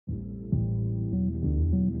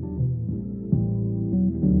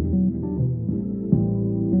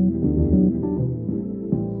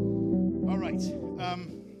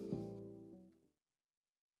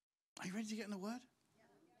you get in the Word?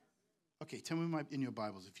 Okay, turn with me in your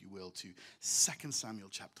Bibles, if you will, to 2 Samuel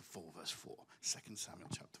chapter 4, verse 4. 2 Samuel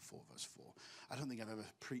chapter 4, verse 4. I don't think I've ever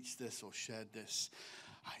preached this or shared this.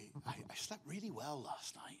 I slept really well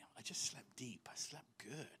last night. I just slept deep. I slept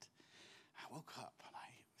good. I woke up and I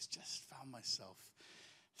just found myself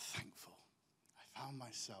thankful. I found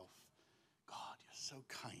myself, God, you're so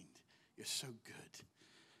kind. You're so good.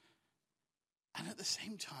 And at the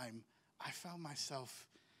same time, I found myself,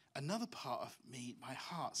 another part of me, my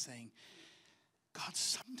heart, saying, God,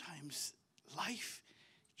 sometimes life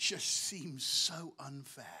just seems so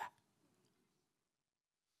unfair.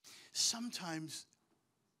 Sometimes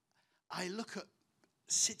I look at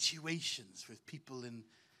situations with people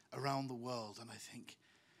around the world and I think,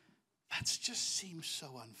 that just seems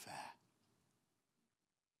so unfair.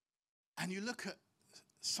 And you look at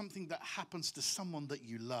something that happens to someone that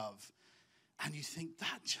you love and you think,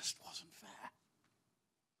 that just wasn't fair.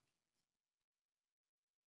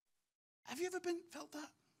 Have you ever felt that?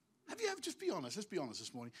 Have you ever, just be honest, let's be honest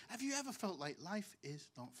this morning. Have you ever felt like life is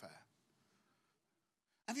not fair?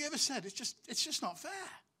 Have you ever said, it's just not fair?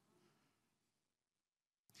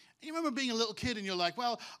 And you remember being a little kid and you're like,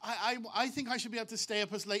 well, I think I should be able to stay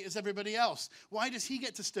up as late as everybody else. Why does he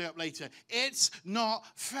get to stay up later? It's not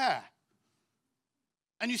fair.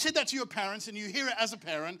 And you said that to your parents and you hear it as a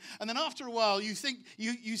parent. And then after a while, you think,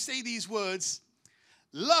 you say these words,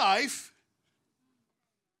 life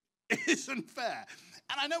isn't fair.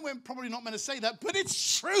 And I know we're probably not meant to say that, but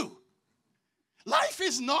it's true. Life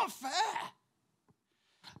is not fair.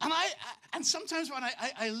 And sometimes when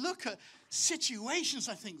I look at situations,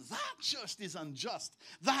 I think that just is unjust.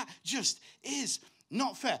 That just is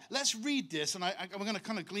not fair. Let's read this, and we're going to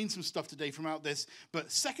kind of glean some stuff today from out this. But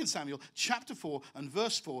 2 Samuel chapter 4 and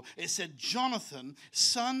verse 4, it said, Jonathan,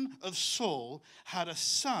 son of Saul, had a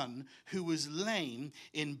son who was lame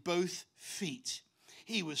in both feet.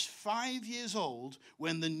 He was 5 years old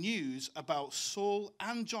when the news about Saul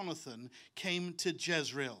and Jonathan came to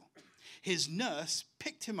Jezreel. His nurse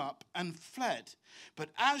picked him up and fled. But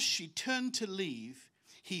as she turned to leave,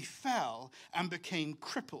 he fell and became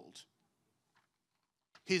crippled.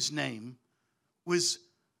 His name was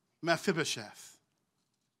Mephibosheth.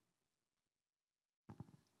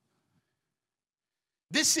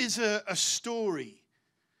 This is a story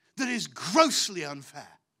that is grossly unfair.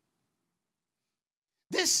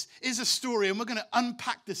 This is a story, and we're going to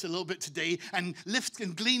unpack this a little bit today and lift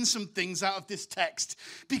and glean some things out of this text.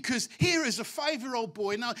 Because here is a 5-year-old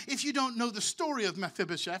boy. Now, if you don't know the story of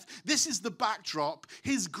Mephibosheth, this is the backdrop.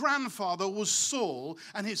 His grandfather was Saul,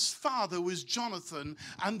 and his father was Jonathan,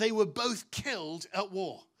 and they were both killed at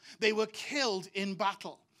war. They were killed in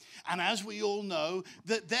battle. And as we all know,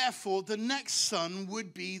 that therefore the next son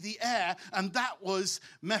would be the heir, and that was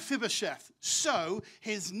Mephibosheth. So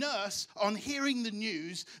his nurse, on hearing the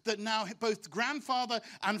news that now both grandfather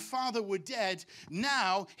and father were dead,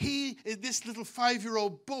 now this little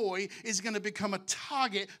 5-year-old boy is going to become a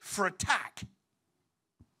target for attack.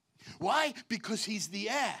 Why? Because he's the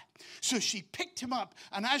heir. So she picked him up,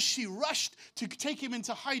 and as she rushed to take him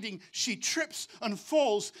into hiding, she trips and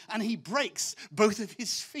falls, and he breaks both of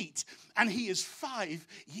his feet, and he is 5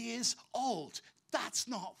 years old. That's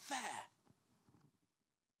not fair.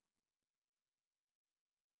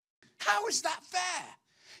 How is that fair?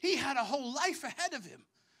 He had a whole life ahead of him,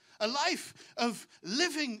 a life of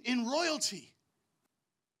living in royalty,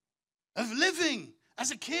 of living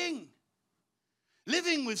as a king,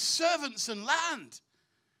 living with servants and land.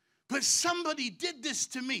 But somebody did this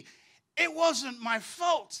to me. It wasn't my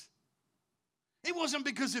fault. It wasn't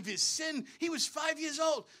because of his sin. He was 5 years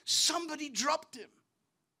old. Somebody dropped him.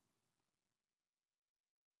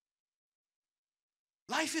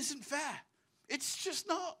 Life isn't fair. It's just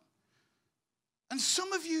not. And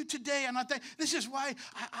some of you today, and I think this is why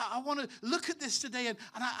I want to look at this today, and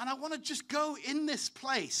I want to just go in this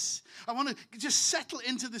place. I want to just settle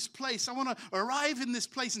into this place. I want to arrive in this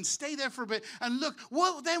place and stay there for a bit and look,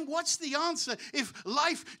 well, then what's the answer if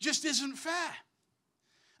life just isn't fair?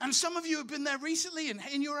 And some of you have been there recently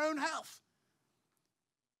in your own health.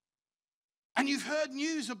 And you've heard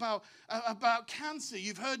news about cancer.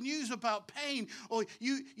 You've heard news about pain, or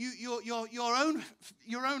your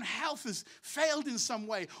own health has failed in some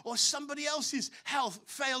way, or somebody else's health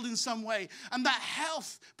failed in some way, and that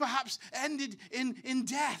health perhaps ended in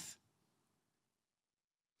death.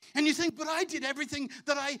 And you think, but I did everything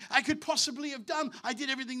that I could possibly have done. I did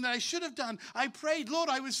everything that I should have done. I prayed, Lord,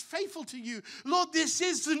 I was faithful to you. Lord, this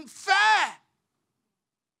isn't fair.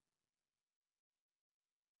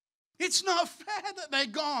 It's not fair that they're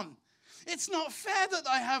gone. It's not fair that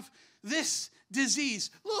I have this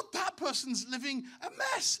disease. Look, that person's living a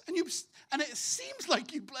mess. And it seems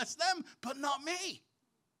like you bless them, but not me.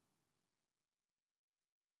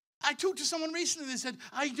 I talked to someone recently, they said,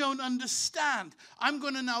 I don't understand. I'm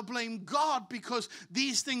going to now blame God because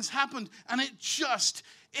these things happened, and it just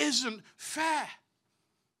isn't fair.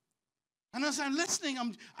 And as I'm listening,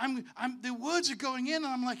 the words are going in, and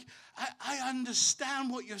I'm like, I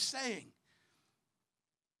understand what you're saying.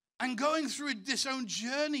 And going through this own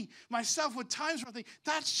journey myself with times where I think,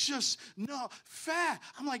 that's just not fair.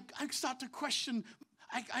 I'm like, I start to question,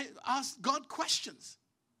 I ask God questions.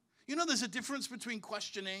 You know, there's a difference between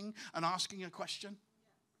questioning and asking a question.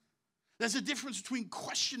 There's a difference between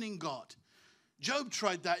questioning God. Job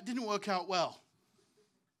tried that. It didn't work out well.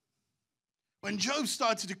 When Job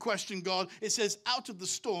started to question God, it says, out of the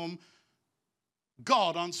storm,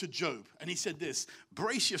 God answered Job. And he said this,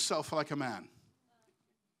 brace yourself like a man.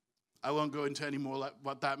 I won't go into any more like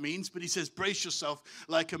what that means, but he says, brace yourself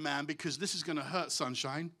like a man because this is going to hurt,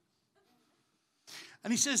 sunshine.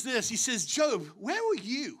 And he says this, he says, Job, where were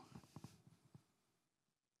you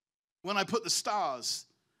when I put the stars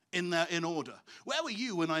in order? Where were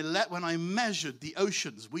you when I measured the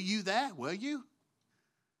oceans? Were you there? Were you?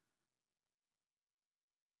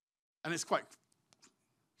 And it's quite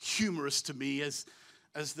humorous to me as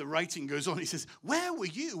the writing goes on. He says, where were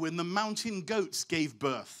you when the mountain goats gave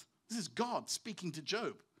birth? This is God speaking to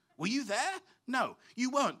Job. Were you there? No, you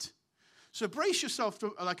weren't. So brace yourself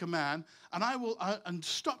like a man, and I will and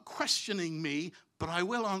stop questioning me, but I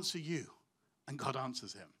will answer you. And God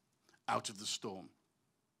answers him out of the storm.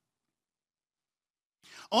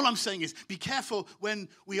 All I'm saying is be careful when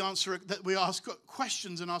we ask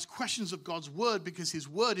questions and ask questions of God's word, because his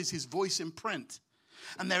word is his voice in print.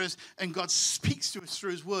 And God speaks to us through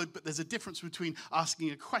his word, but there's a difference between asking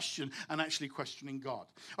a question and actually questioning God.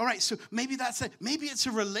 All right, so maybe maybe it's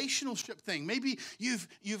a relationship thing. Maybe you've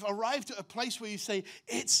arrived at a place where you say,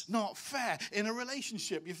 it's not fair in a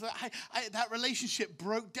relationship. You feel that relationship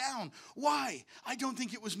broke down. Why? I don't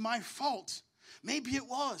think it was my fault. Maybe it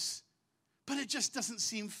was. But it just doesn't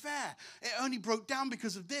seem fair. It only broke down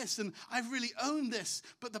because of this, and I've really owned this,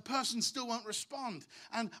 but the person still won't respond.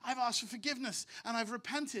 And I've asked for forgiveness, and I've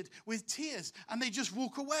repented with tears, and they just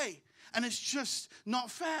walk away. And it's just not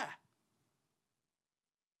fair.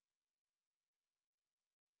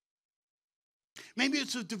 Maybe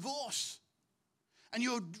it's a divorce, and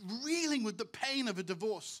you're reeling with the pain of a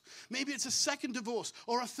divorce. Maybe it's a second divorce,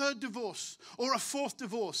 or a third divorce, or a fourth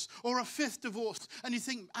divorce, or a fifth divorce. And you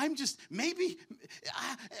think, I'm just a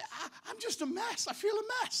mess. I feel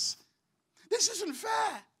a mess. This isn't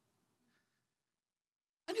fair.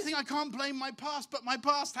 And you think, I can't blame my past, but my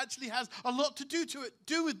past actually has a lot to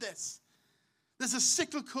do with this. There's a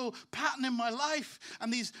cyclical pattern in my life,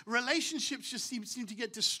 and these relationships just seem to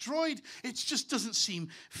get destroyed. It just doesn't seem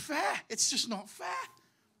fair. It's just not fair.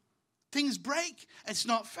 Things break. It's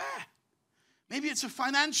not fair. Maybe it's a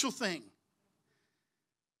financial thing.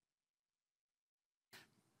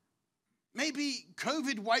 Maybe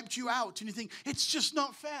COVID wiped you out, and you think, it's just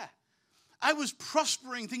not fair. I was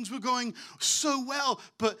prospering, things were going so well,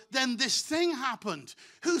 but then this thing happened.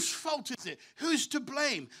 Whose fault is it? Who's to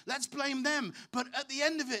blame? Let's blame them. But at the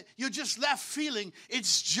end of it, you're just left feeling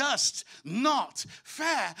it's just not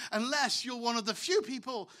fair, unless you're one of the few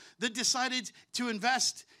people that decided to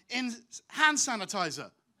invest in hand sanitizer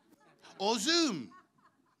or Zoom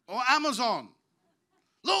or Amazon.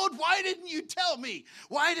 Lord, why didn't you tell me?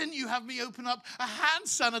 Why didn't you have me open up a hand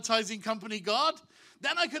sanitizing company, God?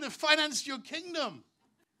 Then I could have financed your kingdom.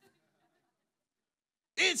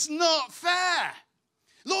 It's not fair.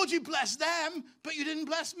 Lord, you blessed them, but you didn't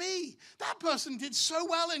bless me. That person did so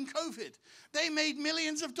well in COVID. They made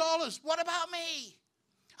millions of dollars. What about me?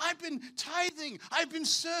 I've been tithing. I've been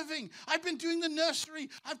serving. I've been doing the nursery.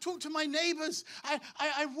 I've talked to my neighbors.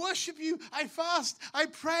 I worship you. I fast. I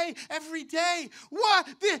pray every day.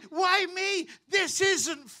 Why me? This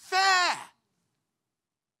isn't fair.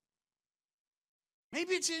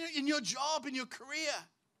 Maybe it's in your job, in your career.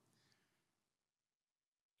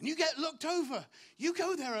 And you get looked over. You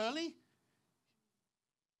go there early.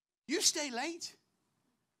 You stay late.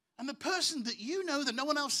 And the person that you know that no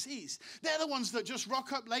one else sees, they're the ones that just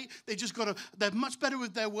rock up late. They're much better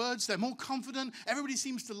with their words. They're more confident. Everybody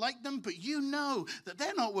seems to like them, but you know that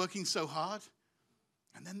they're not working so hard.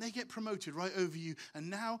 And then they get promoted right over you. And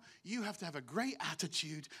now you have to have a great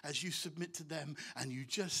attitude as you submit to them. And you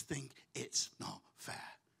just think it's not fair.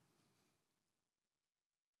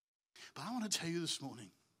 But I want to tell you this morning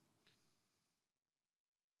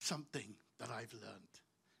something that I've learned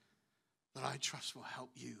that I trust will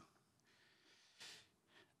help you.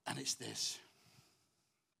 And it's this.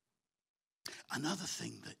 Another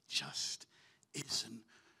thing that just isn't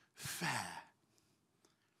fair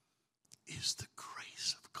is the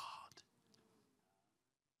grace of God.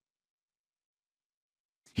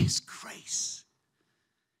 His grace,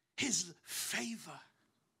 his favor,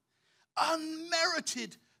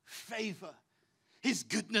 unmerited favor, his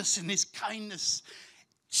goodness and his kindness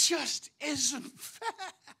just isn't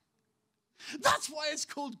fair. That's why it's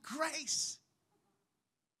called grace.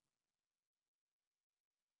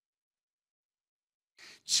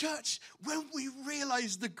 Church, when we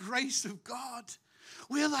realize the grace of God,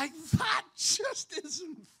 we're like, that just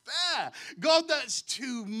isn't fair. God, that's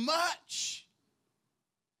too much.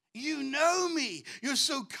 You know me. You're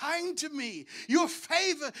so kind to me. Your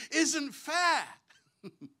favor isn't fair.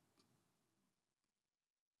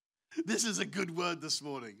 This is a good word this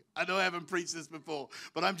morning. I know I haven't preached this before,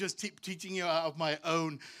 but I'm just teaching you out of my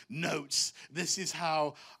own notes. This is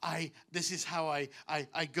how I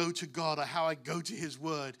go to God, or how I go to his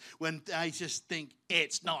word when I just think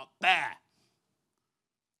it's not fair.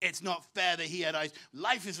 It's not fair that he had eyes.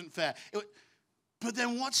 Life isn't fair. But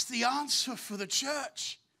then what's the answer for the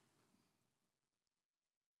church?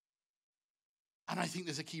 And I think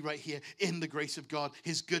there's a key right here in the grace of God,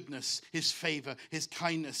 his goodness, his favor, his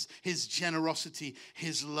kindness, his generosity,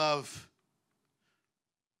 his love.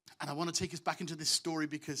 And I want to take us back into this story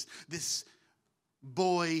because this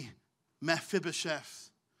boy, Mephibosheth,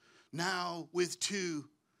 now with 2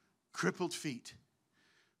 crippled feet,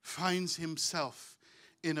 finds himself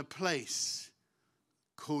in a place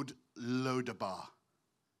called Lodabar.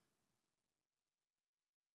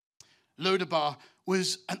 Lodabar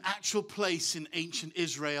was an actual place in ancient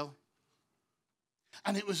Israel.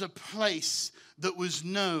 And it was a place that was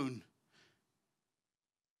known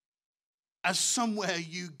as somewhere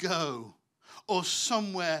you go or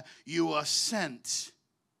somewhere you are sent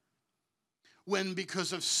when,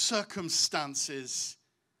 because of circumstances,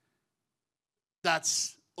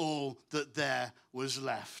 that's all that there was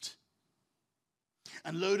left.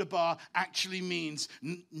 And Lodabar actually means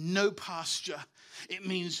no pasture. It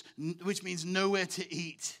means, which means nowhere to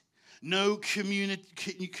eat, no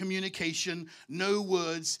communication, no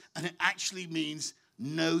words, and it actually means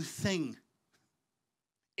no thing.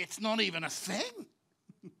 It's not even a thing.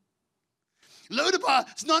 Lodabar,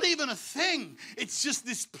 it's not even a thing. It's just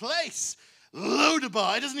this place.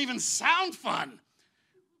 Lodabar, it doesn't even sound fun.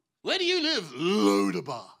 Where do you live?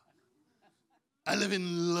 Lodabar. I live in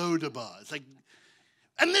Lodabar. It's like,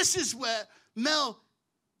 and this is where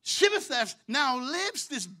Mephibosheth now lives.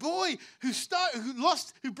 This boy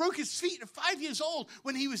who broke his feet at 5 years old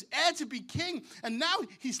when he was heir to be king, and now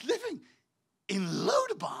he's living in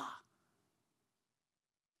Lodabar.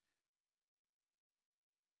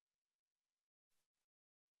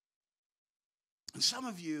 And some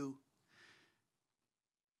of you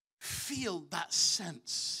feel that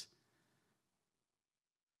sense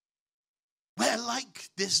where, like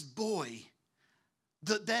this boy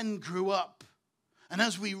that then grew up, and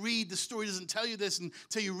as we read, the story doesn't tell you this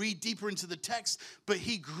until you read deeper into the text, but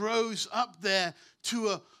he grows up there to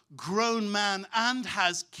a grown man and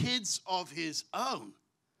has kids of his own.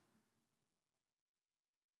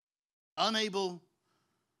 Unable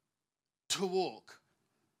to walk.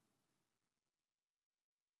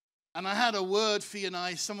 And I had a word for you and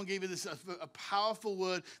I. Someone gave me this, a powerful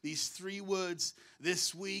word, these 3 words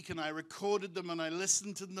this week, and I recorded them and I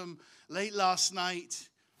listened to them late last night.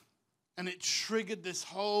 And it triggered this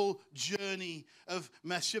whole journey of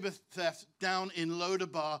Mephibosheth down in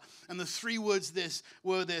Lodabar. And the 3 words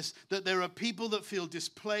were that there are people that feel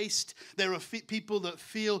displaced, there are people that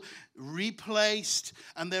feel replaced,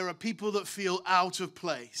 and there are people that feel out of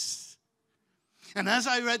place. And as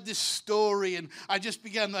I read this story, and I just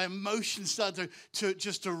began, the emotions started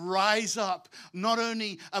to rise up, not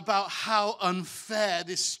only about how unfair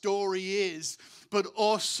this story is, but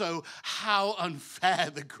also how unfair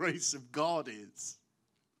the grace of God is.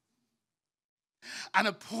 And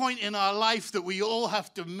a point in our life that we all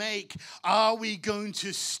have to make: are we going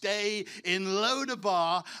to stay in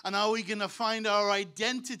Lodabar, and are we going to find our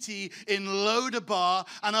identity in Lodabar,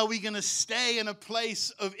 and are we going to stay in a place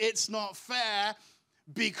of it's not fair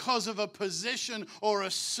because of a position or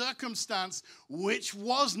a circumstance which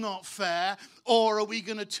was not fair? Or are we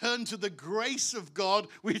going to turn to the grace of God,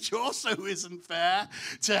 which also isn't fair,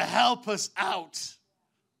 to help us out?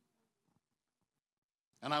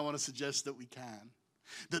 And I want to suggest that we can.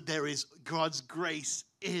 That there is, God's grace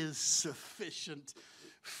is sufficient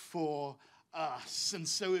for us. And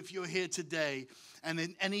so if you're here today and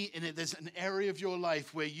there's an area of your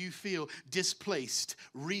life where you feel displaced,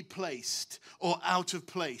 replaced, or out of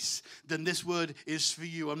place, then this word is for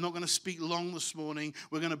you. I'm not going to speak long this morning.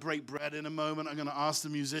 We're going to break bread in a moment. I'm going to ask the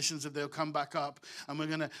musicians if they'll come back up,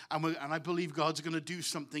 and I believe God's going to do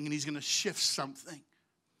something, and he's going to shift something.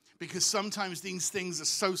 Because sometimes these things are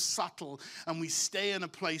so subtle and we stay in a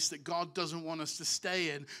place that God doesn't want us to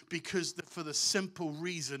stay in because for the simple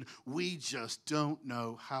reason we just don't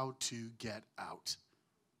know how to get out.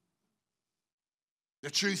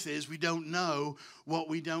 The truth is we don't know what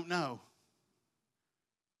we don't know.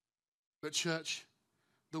 But church,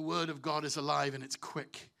 the word of God is alive and it's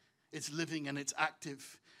quick. It's living and it's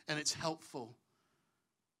active and it's helpful.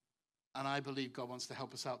 And I believe God wants to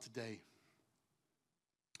help us out today.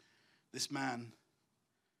 This man,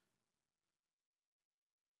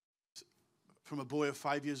 from a boy of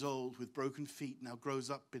 5 years old with broken feet, now grows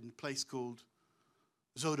up in a place called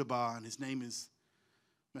Zodebar, and his name is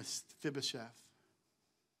Mephibosheth.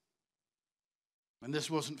 And this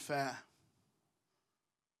wasn't fair.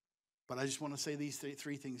 But I just want to say these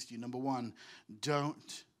three things to you. Number one,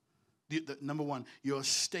 your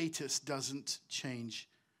status doesn't change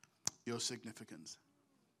your significance.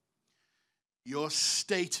 Your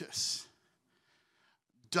status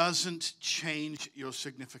doesn't change your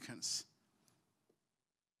significance.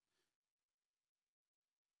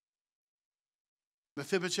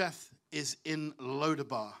 Mephibosheth is in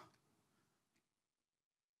Lodabar.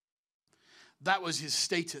 That was his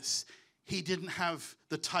status. He didn't have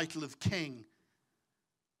the title of king,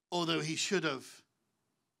 although he should have.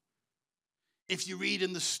 If you read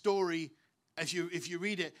in the story, if you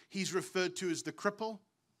read it, he's referred to as the cripple.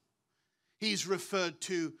 He's referred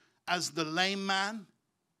to as the lame man.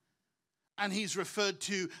 And he's referred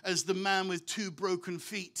to as the man with 2 broken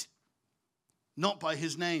feet. Not by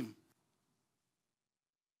his name.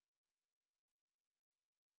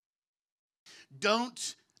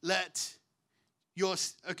 Don't let your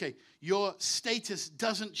status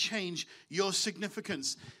doesn't change your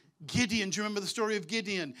significance. Gideon, do you remember the story of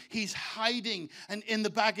Gideon? He's hiding and in the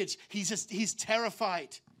baggage. He's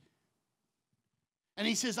terrified. And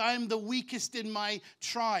he says, I am the weakest in my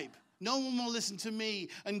tribe. No one will listen to me.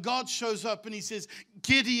 And God shows up and he says,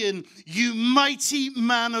 Gideon, you mighty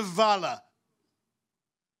man of valor.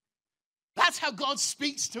 That's how God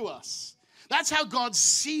speaks to us. That's how God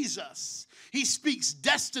sees us. He speaks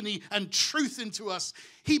destiny and truth into us.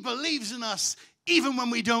 He believes in us even when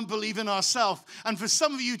we don't believe in ourselves. And for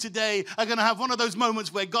some of you today are going to have one of those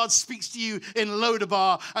moments where God speaks to you in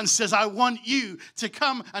Lodabar and says, I want you to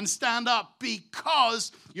come and stand up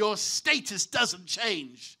because your status doesn't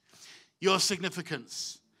change your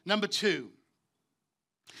significance. Number 2,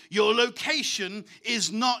 your location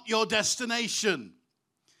is not your destination.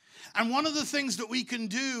 And one of the things that we can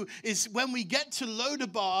do is when we get to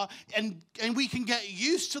Lodabar and we can get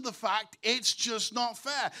used to the fact it's just not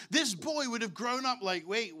fair. This boy would have grown up like,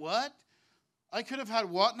 wait, what? I could have had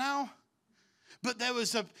what now? But there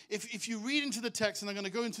was if you read into the text, and I'm going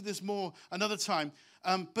to go into this more another time,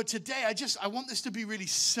 but today I want this to be really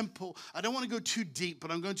simple. I don't want to go too deep,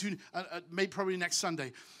 but I'm going to, maybe probably next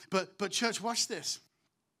Sunday. But church, watch this.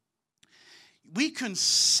 We can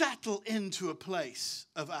settle into a place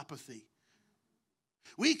of apathy.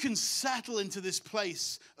 We can settle into this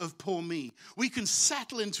place of poor me. We can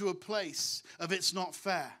settle into a place of it's not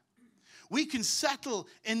fair. We can settle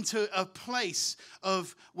into a place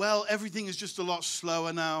of, well, everything is just a lot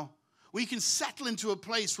slower now. We can settle into a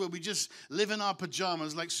place where we just live in our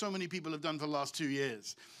pajamas like so many people have done for the last 2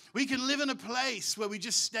 years. We can live in a place where we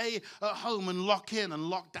just stay at home and lock in and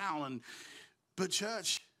lock down. But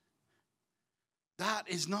church, that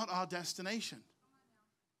is not our destination.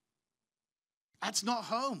 That's not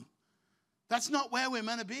home. That's not where we're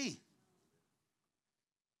meant to be.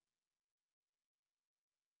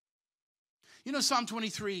 You know, Psalm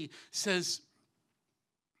 23 says,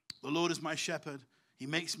 the Lord is my shepherd. He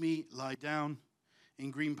makes me lie down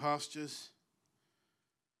in green pastures.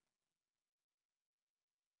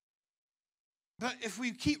 But if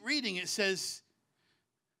we keep reading, it says,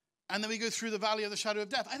 and then we go through the valley of the shadow of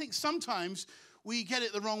death. I think sometimes we get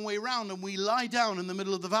it the wrong way around and we lie down in the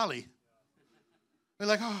middle of the valley. We're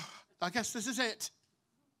like, oh, I guess this is it.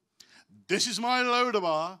 This is my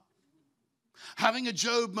Lodabar. Having a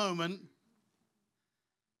Job moment.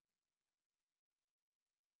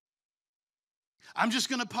 I'm just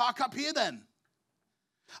going to park up here then.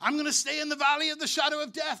 I'm going to stay in the valley of the shadow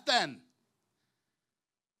of death then.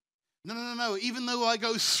 No. Even though I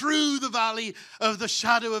go through the valley of the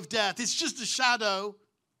shadow of death, it's just a shadow.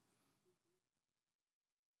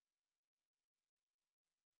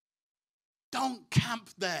 Don't camp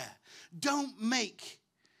there. Don't make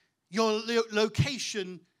your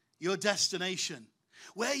location your destination.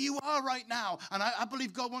 Where you are right now, and I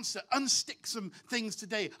believe God wants to unstick some things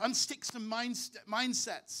today, unstick some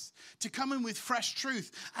mindsets to come in with fresh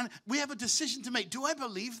truth. And we have a decision to make. Do I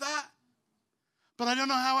believe that? But I don't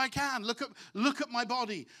know how I can. Look at my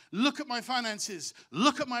body. Look at my finances.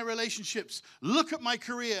 Look at my relationships. Look at my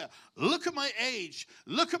career. Look at my age.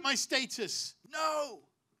 Look at my status. No,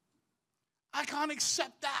 I can't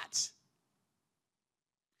accept that.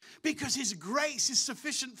 Because his grace is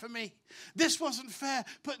sufficient for me. This wasn't fair,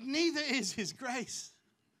 but neither is his grace.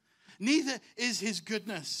 Neither is his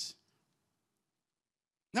goodness.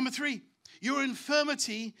 Number 3, your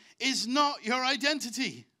infirmity is not your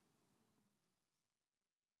identity.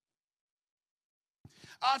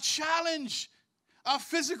 Our challenge, our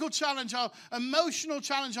physical challenge, our emotional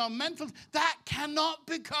challenge, our mental, that cannot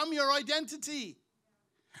become your identity.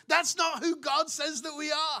 That's not who God says that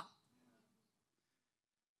we are.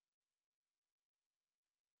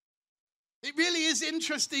 It really is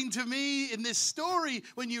interesting to me in this story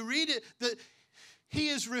when you read it that he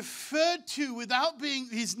is referred to without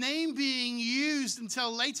his name being used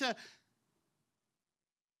until later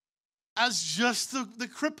as just the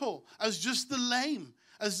cripple, as just the lame,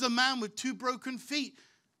 as the man with 2 broken feet.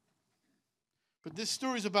 But this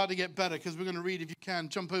story is about to get better because we're going to read, if you can,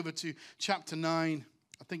 jump over to chapter 9.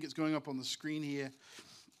 I think it's going up on the screen here.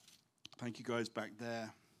 Thank you guys back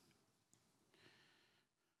there.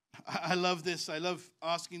 I love this. I love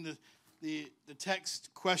asking the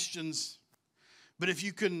text questions. But if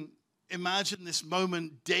you can imagine this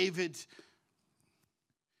moment, David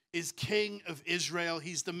is king of Israel.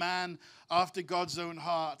 He's the man after God's own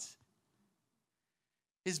heart.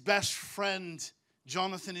 His best friend,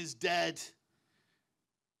 Jonathan, is dead.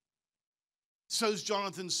 So's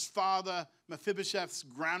Jonathan's father, Mephibosheth's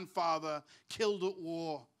grandfather, killed at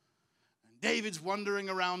war. And David's wandering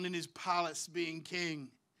around in his palace being king.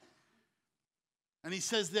 And he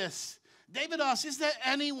says this, David asks, is there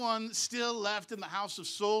anyone still left in the house of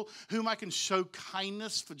Saul whom I can show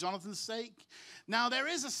kindness for Jonathan's sake? Now there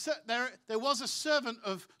was a servant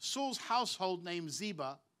of Saul's household named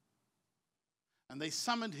Ziba, and they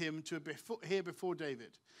summoned him to here before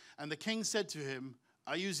David. And the king said to him,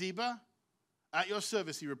 are you Ziba? At your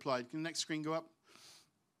service, he replied. Can the next screen go up?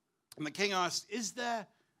 And the king asked, is there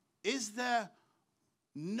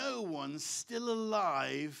no one still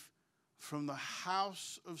alive from the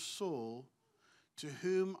house of Saul to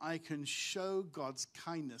whom I can show God's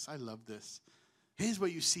kindness? I love this. Here's where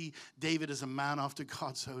you see David as a man after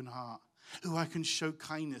God's own heart, who I can show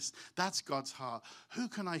kindness. That's God's heart. Who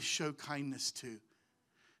can I show kindness to?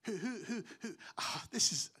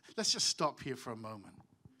 Let's just stop here for a moment.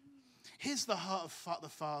 Here's the heart of the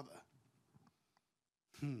Father.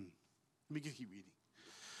 Let me keep reading.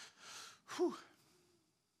 Whew.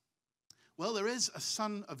 Well, there is a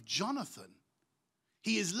son of Jonathan.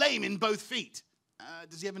 He is lame in both feet.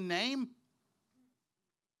 Does he have a name?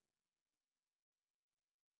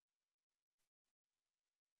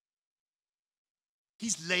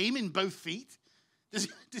 He's lame in both feet. Does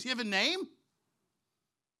he have a name?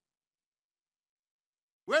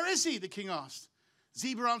 Where is he? The king asked.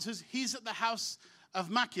 Ziba answers, he's at the house of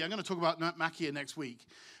Machir. I'm going to talk about Machir next week.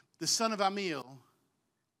 The son of Amiel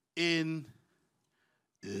in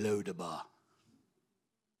Lodabar.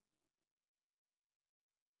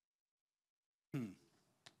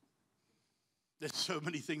 There's so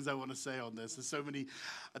many things I want to say on this.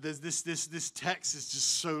 There's this text is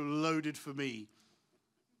just so loaded for me.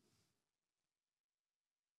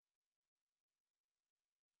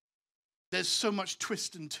 There's so much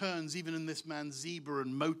twists and turns even in this man Ziba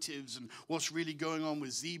and motives and what's really going on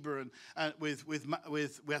with Ziba and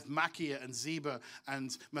with Machir and Ziba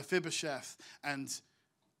and Mephibosheth. And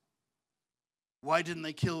why didn't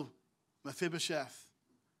they kill Mephibosheth?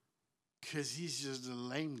 Because he's just a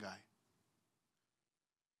lame guy.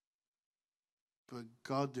 But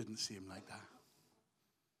God didn't see him like that.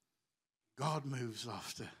 God moves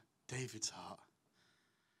after David's heart.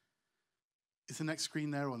 Is the next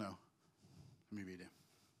screen there or no? Let me read it.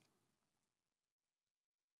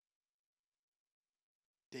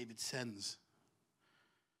 David sends.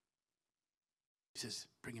 He says,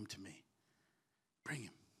 bring him to me. Bring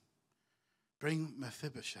him. Bring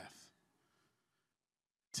Mephibosheth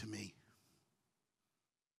to me.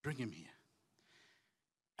 Bring him here.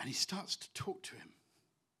 And he starts to talk to him.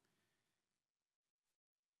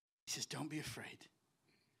 He says, don't be afraid.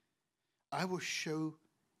 I will show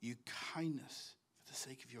you kindness for the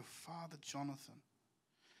sake of your father Jonathan,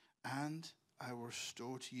 and I will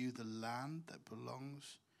restore to you the land that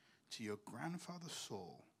belongs to your grandfather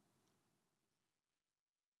Saul.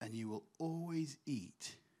 and you will always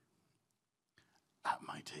eat at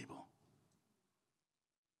my table.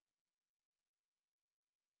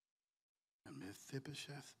 And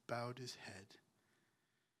Mephibosheth bowed his head,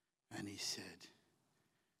 and he said,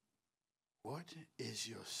 what is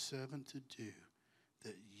your servant to do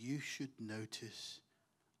that you should notice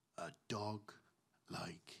a dog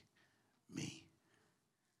like me?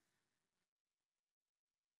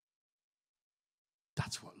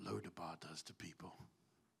 That's what Lodabar does to people.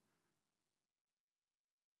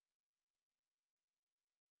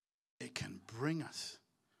 It can bring us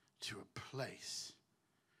to a place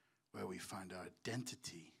where we find our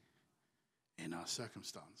identity in our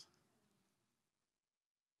circumstance,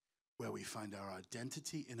 where we find our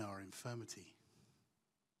identity in our infirmity.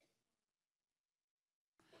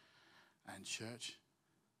 And church,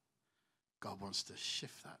 God wants to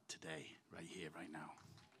shift that today, right here, right now.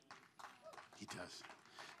 He does.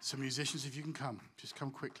 So musicians, if you can come, just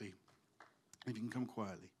come quickly. If you can come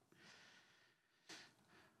quietly.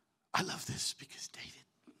 I love this because David,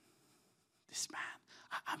 this man,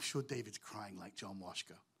 I'm sure David's crying like John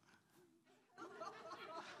Washko.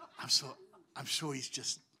 I'm sure he's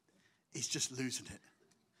just losing it.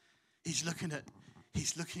 He's looking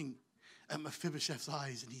at Mephibosheth's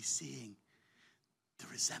eyes, and he's seeing the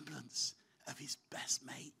resemblance of his best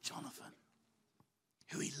mate, Jonathan,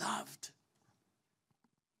 who he loved.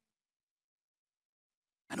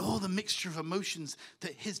 And all the mixture of emotions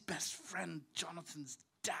that his best friend, Jonathan's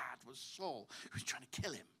dad, was Saul, who was trying to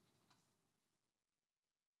kill him.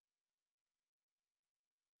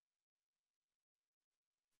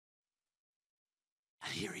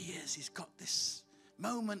 And here he is. He's got this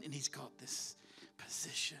moment, and he's got this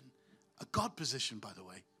position. A God position, by the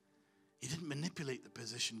way. He didn't manipulate the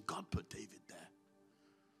position. God put David there.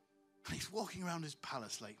 And he's walking around his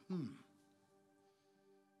palace like,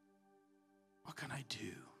 what can I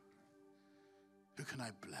do? Who can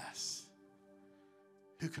I bless?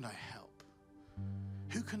 Who can I help?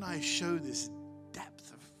 Who can I show this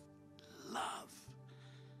depth of love,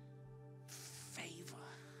 favor,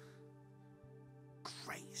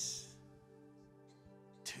 grace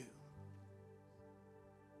to?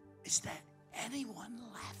 Is there anyone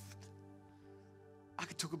left? I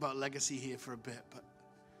could talk about legacy here for a bit, but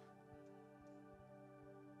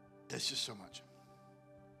there's just so much.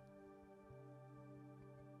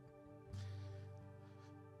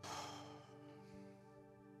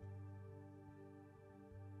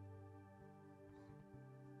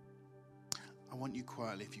 I want you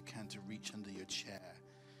quietly, if you can, to reach under your chair,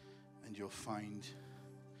 and you'll find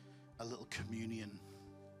a little communion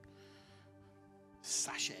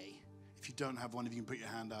sachet. If you don't have one, if you can put your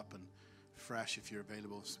hand up, and fresh, if you're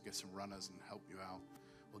available, so get some runners and help you out.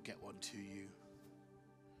 We'll get one to you.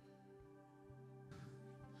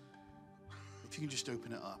 If you can just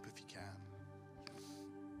open it up, if you can.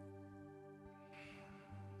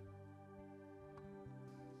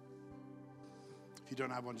 If you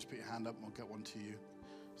don't have one, just put your hand up and we'll get one to you.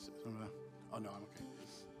 Oh no, I'm okay.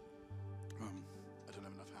 I don't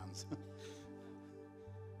have enough hands.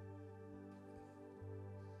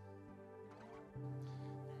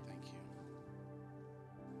 Thank you.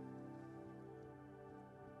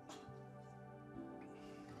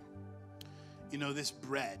 You know, this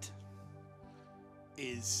bread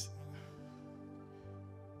is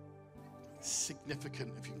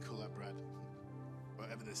significant, if you can call that bread,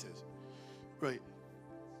 whatever this is, right,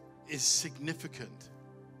 is significant.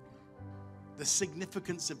 The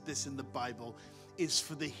significance of this in the Bible is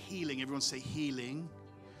for the healing, everyone say healing,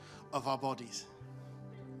 of our bodies.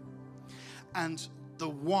 And the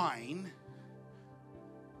wine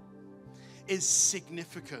is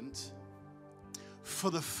significant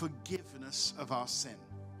for the forgiveness of our sin.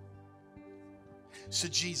 So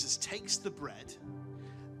Jesus takes the bread,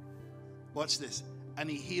 watch this, and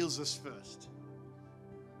he heals us first.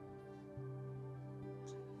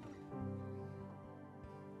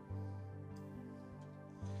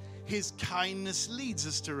 His kindness leads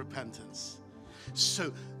us to repentance.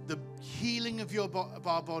 So the healing of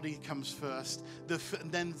our body comes first,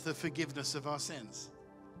 then the forgiveness of our sins.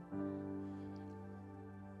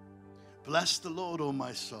 Bless the Lord, O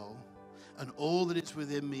my soul, and all that is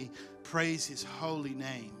within me, praise his holy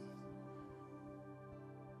name.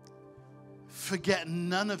 Forget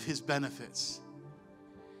none of his benefits.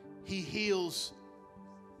 He heals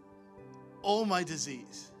all my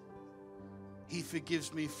disease. He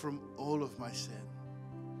forgives me from all of my sin.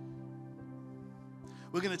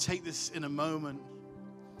 We're going to take this in a moment.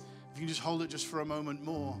 If you can just hold it just for a moment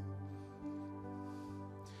more.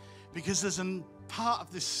 Because there's a part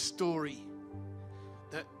of this story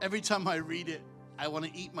that every time I read it, I want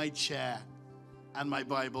to eat my chair. and my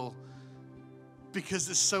Bible, because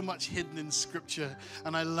there's so much hidden in Scripture,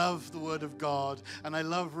 and I love the Word of God, and I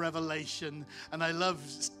love revelation, and I love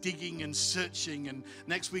digging and searching. And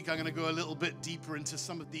next week I'm going to go a little bit deeper into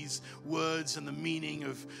some of these words and the meaning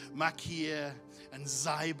of Machir and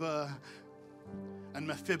Ziba and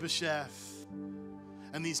Mephibosheth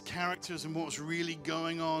and these characters and what's really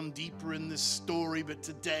going on deeper in this story. But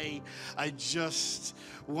today I just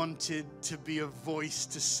wanted to be a voice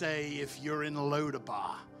to say, if you're in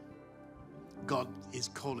Lodabar, God is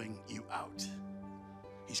calling you out.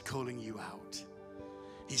 He's calling you out.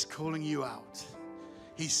 He's calling you out.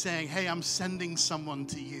 He's saying, hey, I'm sending someone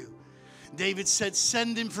to you. David said,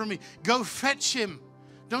 send him from me. Go fetch him.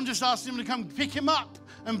 Don't just ask him to come. Pick him up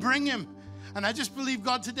and bring him. And I just believe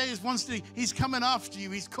God today he's coming after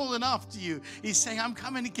you. He's calling after you. He's saying, I'm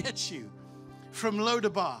coming to get you from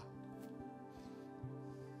Lodabar.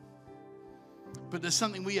 But there's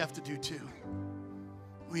something we have to do too.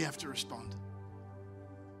 We have to respond.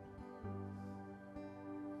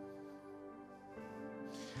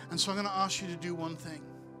 And so I'm going to ask you to do one thing.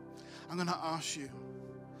 I'm going to ask you,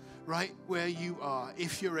 right where you are,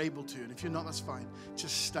 if you're able to, and if you're not, that's fine,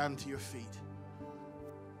 just stand to your feet.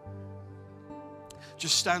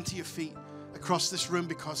 Just stand to your feet across this room,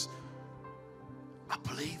 because I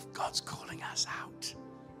believe God's calling us out.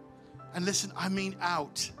 And listen, I mean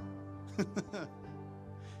out.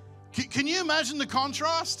 Can you imagine the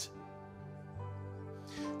contrast?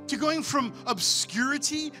 To going from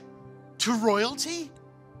obscurity to royalty?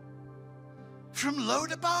 From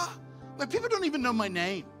Lodabar, where people don't even know my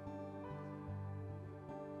name.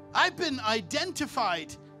 I've been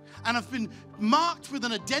identified and I've been marked with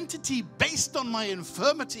an identity based on my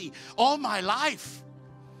infirmity all my life.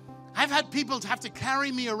 I've had people have to carry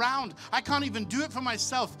me around. I can't even do it for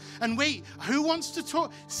myself. And wait, who wants to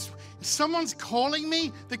talk? Someone's calling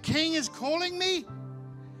me. The king is calling me.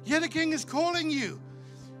 Yeah, the king is calling you.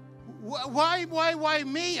 Why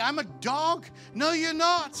me? I'm a dog. No, you're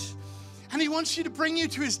not. And he wants you to bring you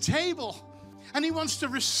to his table. And he wants to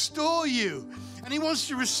restore you. And he wants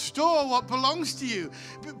to restore what belongs to you.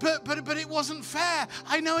 But it wasn't fair.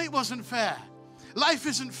 I know it wasn't fair. Life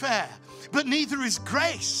isn't fair. But neither is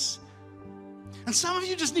grace. And some of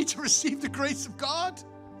you just need to receive the grace of God.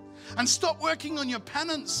 And stop working on your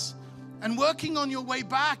penance. And working on your way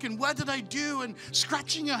back, and what did I do, and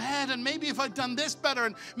scratching your head, and maybe if I'd done this better,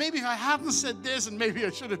 and maybe if I hadn't said this, and maybe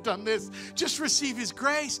I should have done this. Just receive his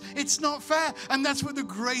grace. It's not fair. And that's where the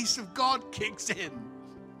grace of God kicks in.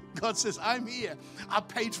 God says, I'm here. I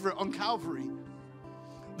paid for it on Calvary.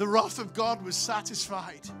 The wrath of God was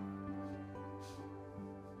satisfied.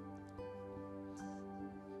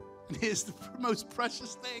 And here's the most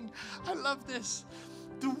precious thing. I love this.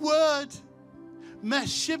 The word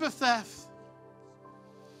Mephibosheth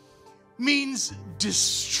means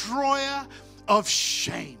destroyer of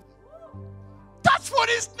shame. That's what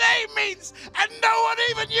his name means. And no one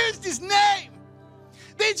even used his name.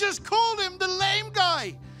 They just called him the lame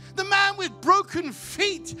guy, the man with broken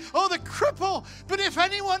feet, or the cripple. But if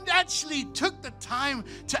anyone actually took the time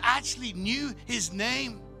to actually knew his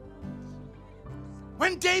name.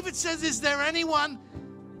 When David says, is there anyone?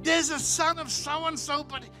 There's a son of so-and-so,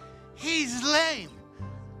 but he's lame.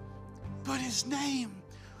 But his name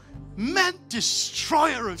meant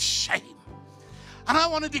destroyer of shame. And I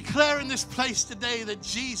want to declare in this place today that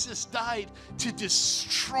Jesus died to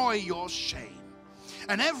destroy your shame.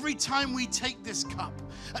 And every time we take this cup,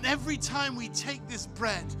 and every time we take this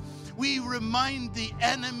bread, we remind the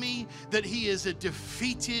enemy that he is a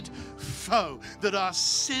defeated foe, that our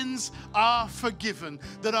sins are forgiven,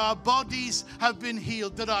 that our bodies have been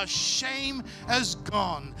healed, that our shame has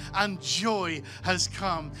gone and joy has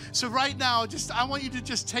come. So right now, I want you to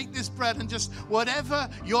just take this bread and just whatever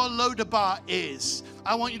your Lodabar is,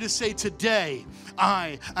 I want you to say, today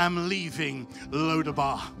I am leaving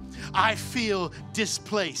Lodabar. I feel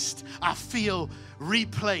displaced. I feel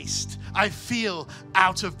replaced. I feel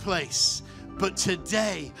out of place. But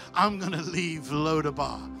today, I'm going to leave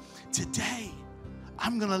Lodabar. Today,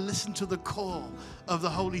 I'm going to listen to the call of the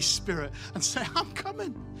Holy Spirit and say, I'm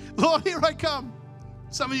coming. Lord, here I come.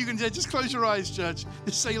 Some of you can just close your eyes, church.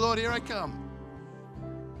 Just say, Lord, here I come.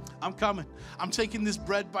 I'm coming. I'm taking this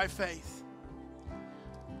bread by faith.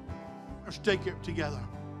 Let's take it together.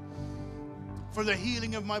 For the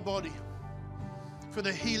healing of my body. For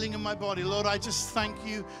the healing of my body. Lord, I just thank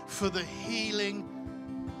you for the healing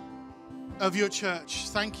of your church.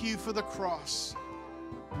 Thank you for the cross.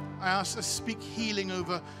 I ask to speak healing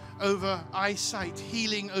over eyesight,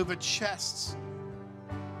 healing over chests,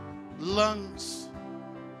 lungs,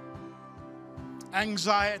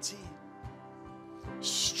 anxiety,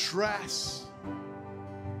 stress,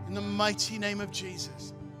 In the mighty name of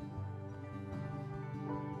Jesus.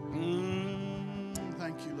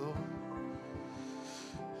 Thank you, Lord.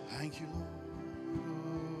 Thank you, Lord.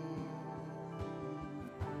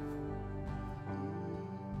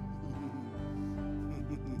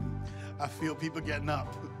 I feel people getting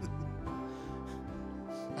up.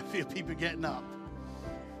 I feel people getting up.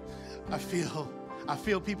 I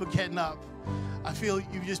feel people getting up. I feel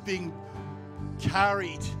you just being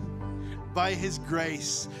carried by his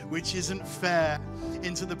grace, which isn't fair,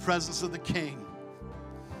 into the presence of the King.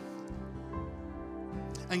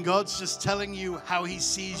 And God's just telling you how he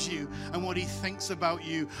sees you and what he thinks about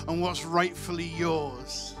you and what's rightfully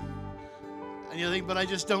yours. And you think, but I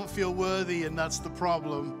just don't feel worthy, and that's the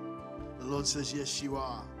problem. The Lord says, yes, you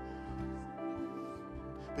are.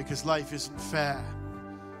 Because life isn't fair,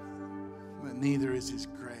 but neither is his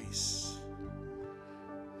grace.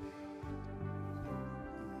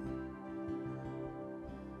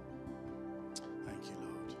 Thank you,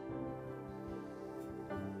 Lord.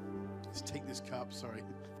 Let's take this cup, sorry.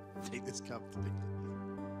 Take this cup. Thank you.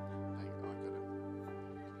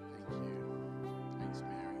 Thanks,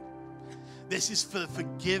 Mary. This is for the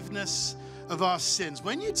forgiveness of our sins.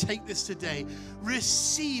 When you take this today,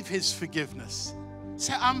 receive his forgiveness.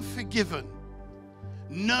 Say, I'm forgiven.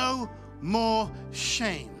 No more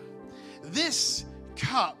shame. This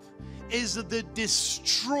cup is the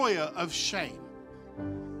destroyer of shame.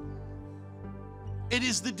 It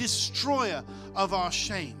is the destroyer of our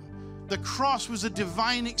shame. The cross was a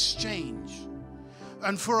divine exchange.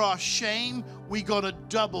 And for our shame, we got a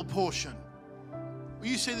double portion. Will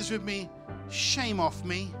you say this with me? Shame off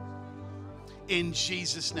me. In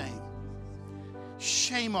Jesus' name.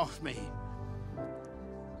 Shame off me.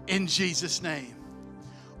 In Jesus' name.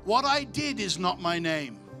 What I did is not my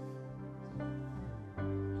name.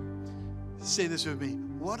 Say this with me.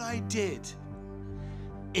 What I did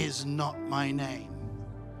is not my name.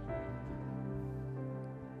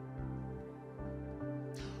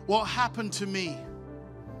 What happened to me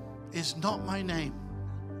is not my name.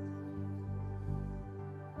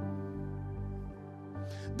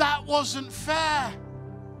 That wasn't fair,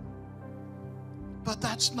 but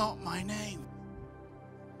that's not my name.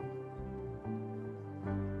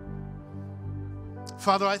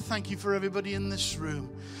 Father, I thank you for everybody in this room.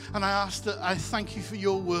 And I thank you for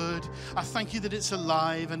your word. I thank you that it's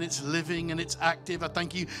alive and it's living and it's active. I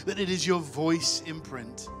thank you that it is your voice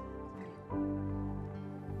imprint.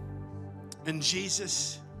 And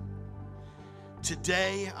Jesus,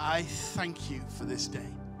 today I thank you for this day.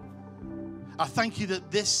 I thank you that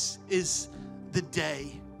this is the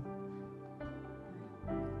day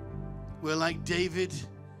where, like David,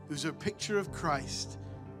 who's a picture of Christ,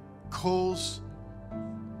 calls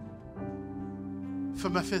for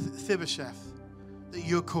Mephibosheth, that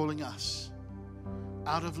you're calling us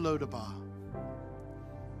out of Lodabar.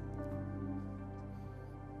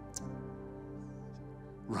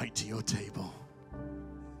 Right to your table.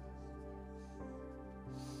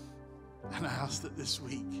 And I ask that this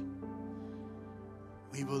week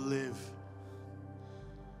we will live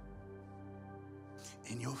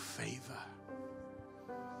in your favor,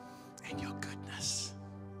 in your goodness,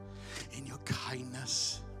 in your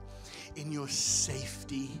kindness, in your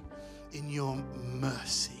safety, in your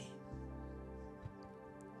mercy.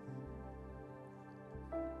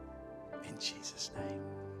 In Jesus' name.